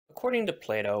According to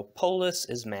Plato, polis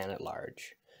is man at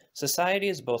large. Society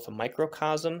is both a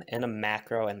microcosm and a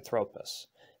macroanthropos.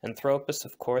 Anthropos,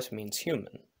 of course, means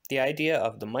human. The idea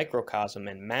of the microcosm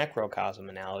and macrocosm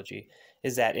analogy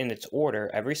is that in its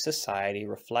order, every society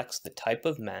reflects the type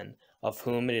of men of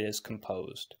whom it is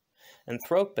composed.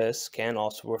 Anthropos can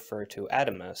also refer to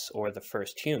atomus, or the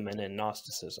first human in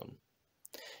Gnosticism.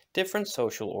 Different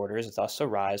social orders thus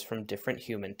arise from different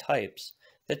human types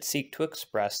that seek to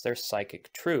express their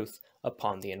psychic truth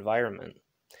upon the environment.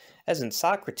 As in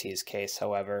Socrates' case,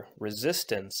 however,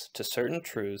 resistance to certain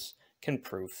truths can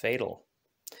prove fatal.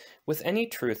 With any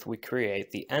truth we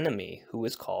create the enemy, who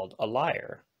is called a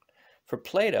liar. For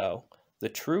Plato, the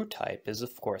true type is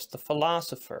of course the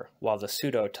philosopher, while the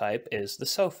pseudo-type is the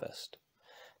sophist.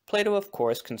 Plato of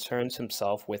course concerns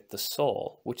himself with the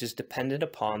soul, which is dependent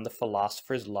upon the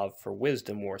philosopher's love for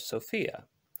wisdom or Sophia.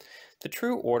 The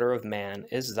true order of man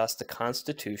is thus the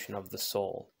constitution of the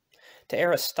soul. To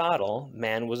Aristotle,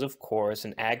 man was of course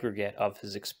an aggregate of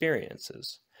his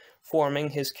experiences, forming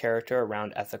his character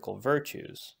around ethical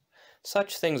virtues.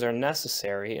 Such things are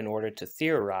necessary in order to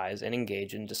theorize and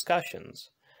engage in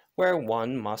discussions, where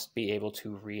one must be able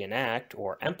to reenact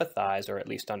or empathize or at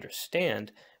least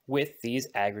understand with these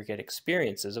aggregate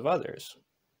experiences of others.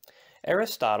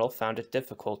 Aristotle found it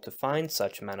difficult to find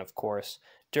such men, of course,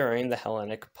 during the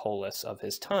Hellenic polis of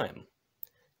his time.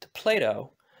 To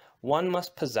Plato, one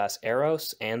must possess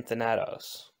eros and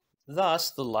thanatos.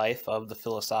 Thus, the life of the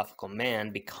philosophical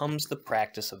man becomes the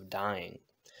practice of dying.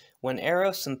 When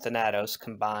eros and thanatos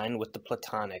combine with the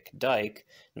Platonic dike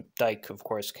of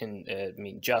course can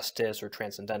mean justice or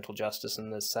transcendental justice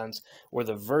in this sense, or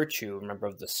the virtue, remember,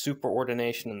 of the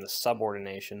superordination and the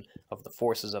subordination of the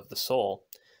forces of the soul.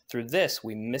 Through this,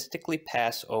 we mystically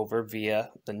pass over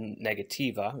via the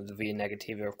negativa. The via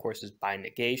negativa, of course, is by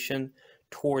negation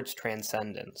towards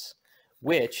transcendence,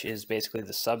 which is basically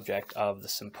the subject of the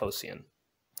symposium.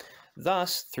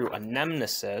 Thus, through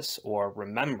anamnesis, or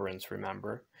remembrance,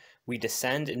 remember, we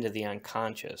descend into the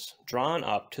unconscious, drawn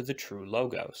up to the true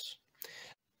logos.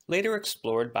 Later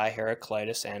explored by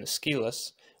Heraclitus and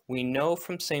Aeschylus, we know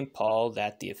from St. Paul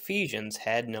that the Ephesians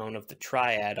had known of the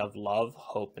triad of love,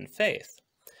 hope, and faith.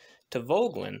 To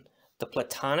Voegelin, the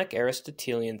Platonic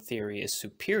Aristotelian theory is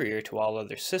superior to all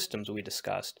other systems we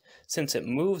discussed, since it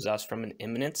moves us from an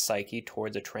immanent psyche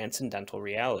towards a transcendental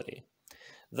reality.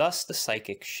 Thus the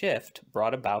psychic shift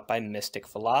brought about by mystic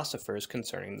philosophers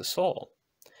concerning the soul.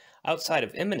 Outside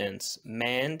of immanence,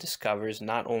 man discovers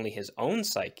not only his own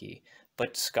psyche,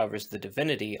 but discovers the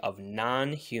divinity of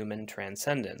non-human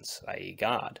transcendence, i.e.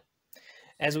 God.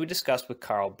 As we discussed with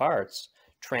Karl Barths,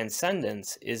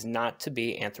 transcendence is not to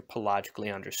be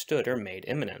anthropologically understood or made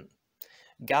immanent.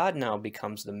 God now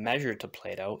becomes the measure to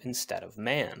Plato instead of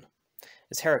man.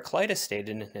 As Heraclitus stated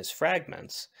in his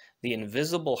fragments, the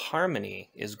invisible harmony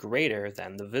is greater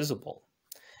than the visible.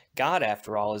 God,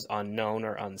 after all, is unknown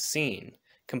or unseen,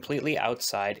 completely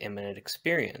outside immanent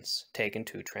experience, taken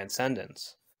to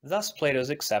transcendence. Thus Plato's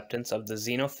acceptance of the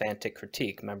Xenophantic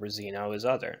critique, remember Zeno is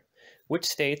other, which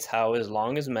states how as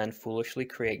long as men foolishly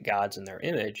create gods in their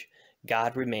image,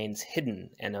 God remains hidden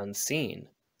and unseen.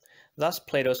 Thus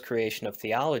Plato's creation of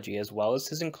theology as well as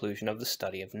his inclusion of the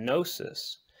study of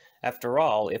gnosis. After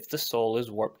all, if the soul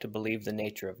is warped to believe the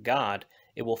nature of God,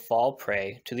 it will fall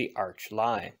prey to the arch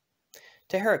lie.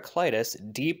 To Heraclitus,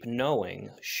 deep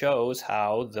knowing shows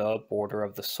how the border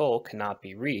of the soul cannot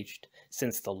be reached,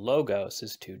 since the logos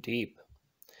is too deep.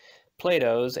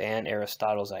 Plato's and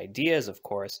Aristotle's ideas, of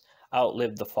course,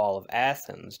 outlived the fall of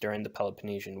Athens during the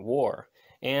Peloponnesian War,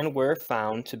 and were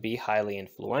found to be highly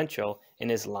influential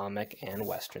in Islamic and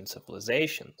Western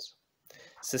civilizations.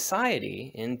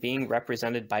 Society, in being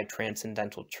represented by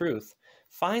transcendental truth,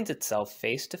 finds itself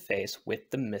face to face with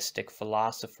the mystic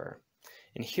philosopher.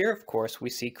 And here, of course, we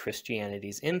see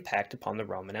Christianity's impact upon the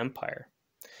Roman Empire.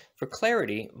 For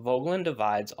clarity, Voegelin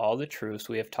divides all the truths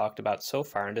we have talked about so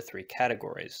far into three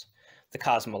categories: the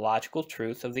cosmological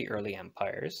truth of the early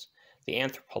empires, the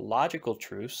anthropological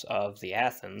truths of the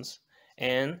Athens,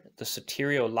 and the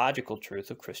soteriological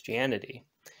truth of Christianity,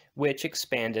 which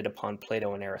expanded upon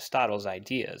Plato and Aristotle's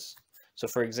ideas. So,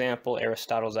 for example,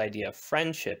 Aristotle's idea of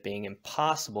friendship being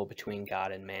impossible between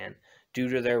God and man due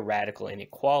to their radical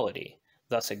inequality,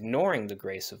 thus ignoring the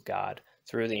grace of God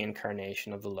through the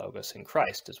incarnation of the Logos in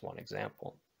Christ is one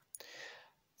example.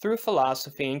 Through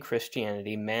philosophy and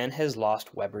Christianity, man has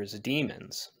lost Weber's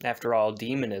demons. After all,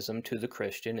 demonism to the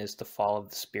Christian is the fall of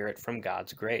the spirit from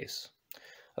God's grace.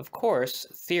 Of course,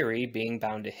 theory, being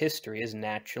bound to history, is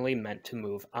naturally meant to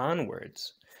move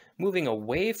onwards. Moving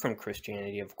away from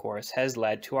Christianity, of course, has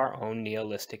led to our own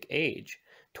nihilistic age,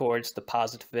 towards the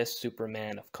positivist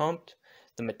Superman of Comte,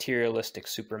 the materialistic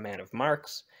Superman of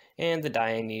Marx, and the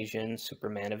Dionysian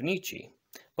Superman of Nietzsche,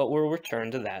 but we'll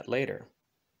return to that later.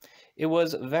 It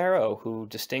was Varro who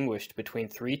distinguished between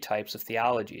three types of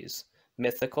theologies: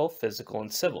 mythical, physical,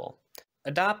 and civil.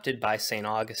 Adopted by St.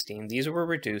 Augustine, these were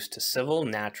reduced to civil,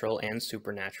 natural, and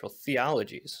supernatural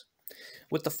theologies.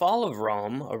 With the fall of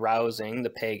Rome arousing the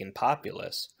pagan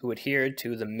populace, who adhered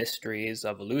to the mysteries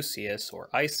of Eleusis or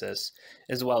Isis,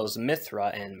 as well as Mithra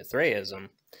and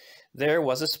Mithraism, there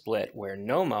was a split where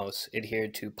Nomos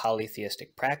adhered to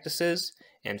polytheistic practices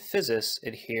and Physis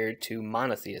adhered to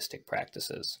monotheistic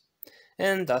practices,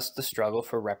 and thus the struggle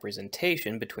for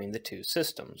representation between the two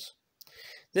systems.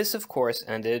 This, of course,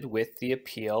 ended with the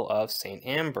appeal of St.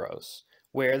 Ambrose,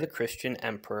 where the Christian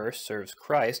emperor serves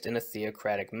Christ in a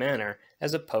theocratic manner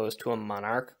as opposed to a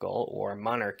monarchical or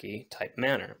monarchy-type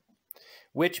manner,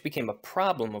 which became a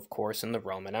problem, of course, in the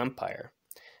Roman Empire.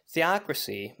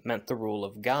 Theocracy meant the rule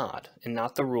of God, and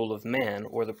not the rule of man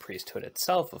or the priesthood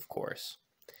itself, of course.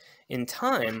 In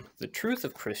time, the truth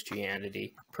of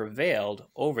Christianity prevailed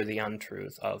over the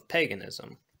untruth of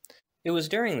paganism. It was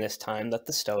during this time that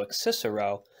the Stoic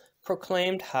Cicero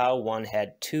proclaimed how one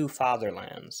had two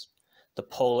fatherlands, the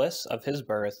polis of his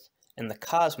birth and the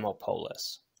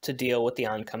cosmopolis, to deal with the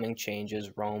oncoming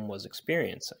changes Rome was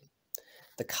experiencing.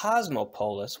 The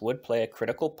cosmopolis would play a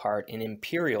critical part in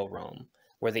imperial Rome,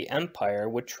 where the empire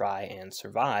would try and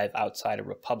survive outside a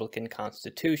republican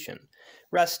constitution,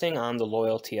 resting on the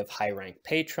loyalty of high-ranked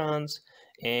patrons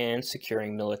and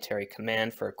securing military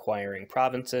command for acquiring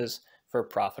provinces for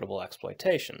profitable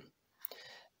exploitation.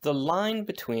 The line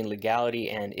between legality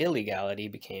and illegality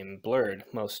became blurred,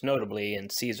 most notably in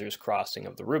Caesar's crossing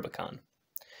of the Rubicon.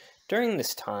 During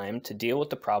this time, to deal with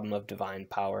the problem of divine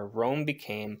power, Rome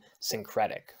became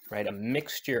syncretic, a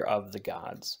mixture of the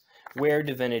gods, where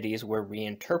divinities were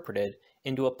reinterpreted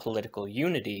into a political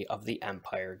unity of the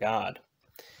empire god.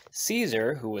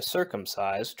 Caesar, who was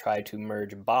circumcised, tried to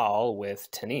merge Baal with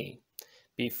Tani,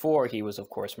 before he was, of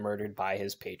course, murdered by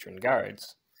his patron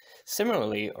guards.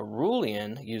 Similarly,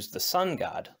 Aurelian used the sun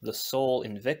god, the Sol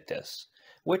Invictus,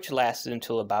 which lasted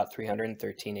until about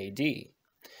 313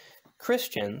 AD.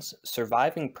 Christians,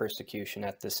 surviving persecution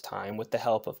at this time with the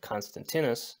help of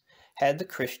Constantinus, had the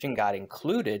Christian god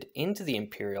included into the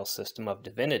imperial system of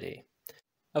divinity.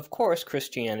 Of course,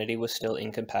 Christianity was still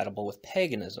incompatible with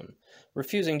paganism,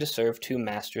 refusing to serve two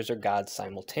masters or gods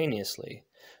simultaneously,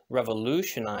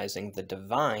 revolutionizing the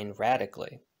divine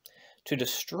radically. To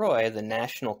destroy the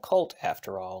national cult,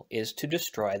 after all, is to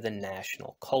destroy the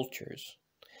national cultures.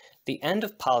 The end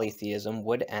of polytheism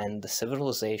would end the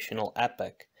civilizational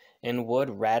epoch and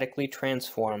would radically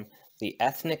transform the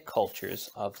ethnic cultures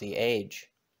of the age.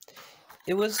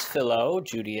 It was Philo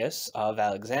Judaeus of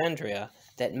Alexandria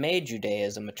that made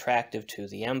Judaism attractive to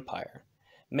the empire,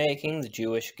 making the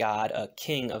Jewish God a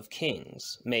king of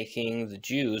kings, making the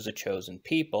Jews a chosen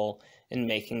people, and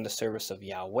making the service of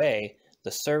Yahweh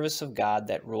the service of God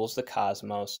that rules the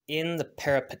cosmos in the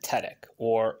peripatetic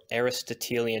or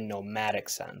Aristotelian nomadic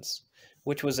sense,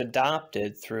 which was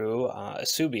adopted through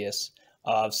Eusebius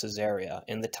of Caesarea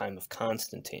in the time of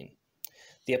Constantine.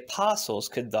 The apostles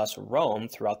could thus roam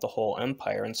throughout the whole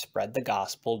empire and spread the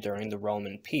gospel during the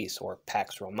Roman peace, or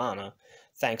Pax Romana,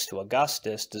 thanks to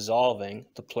Augustus dissolving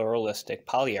the pluralistic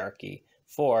polyarchy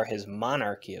for his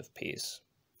monarchy of peace.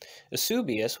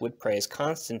 Eusebius would praise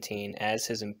Constantine as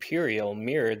his imperial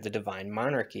mirrored the divine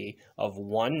monarchy of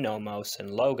one nomos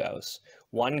and logos,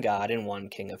 one God and one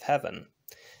King of heaven.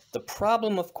 The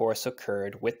problem, of course,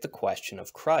 occurred with the question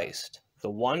of Christ, the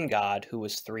one God who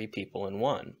was three people in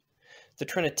one. The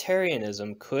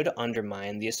Trinitarianism could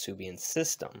undermine the Eusebian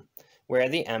system, where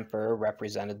the emperor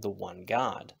represented the one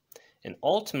God, and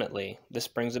ultimately this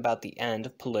brings about the end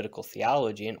of political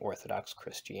theology in Orthodox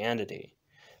Christianity.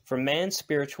 For man's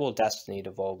spiritual destiny,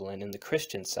 to Voegelin, in the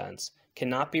Christian sense,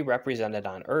 cannot be represented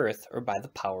on earth or by the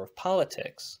power of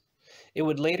politics. It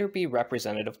would later be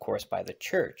represented, of course, by the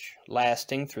Church,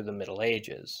 lasting through the Middle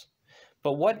Ages.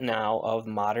 But what now of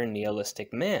modern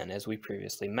nihilistic man, as we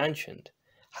previously mentioned?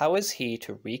 How is he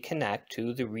to reconnect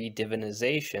to the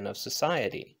redivinization of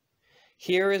society?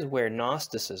 Here is where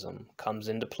Gnosticism comes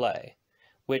into play,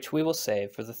 which we will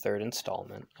save for the third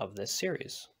installment of this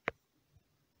series.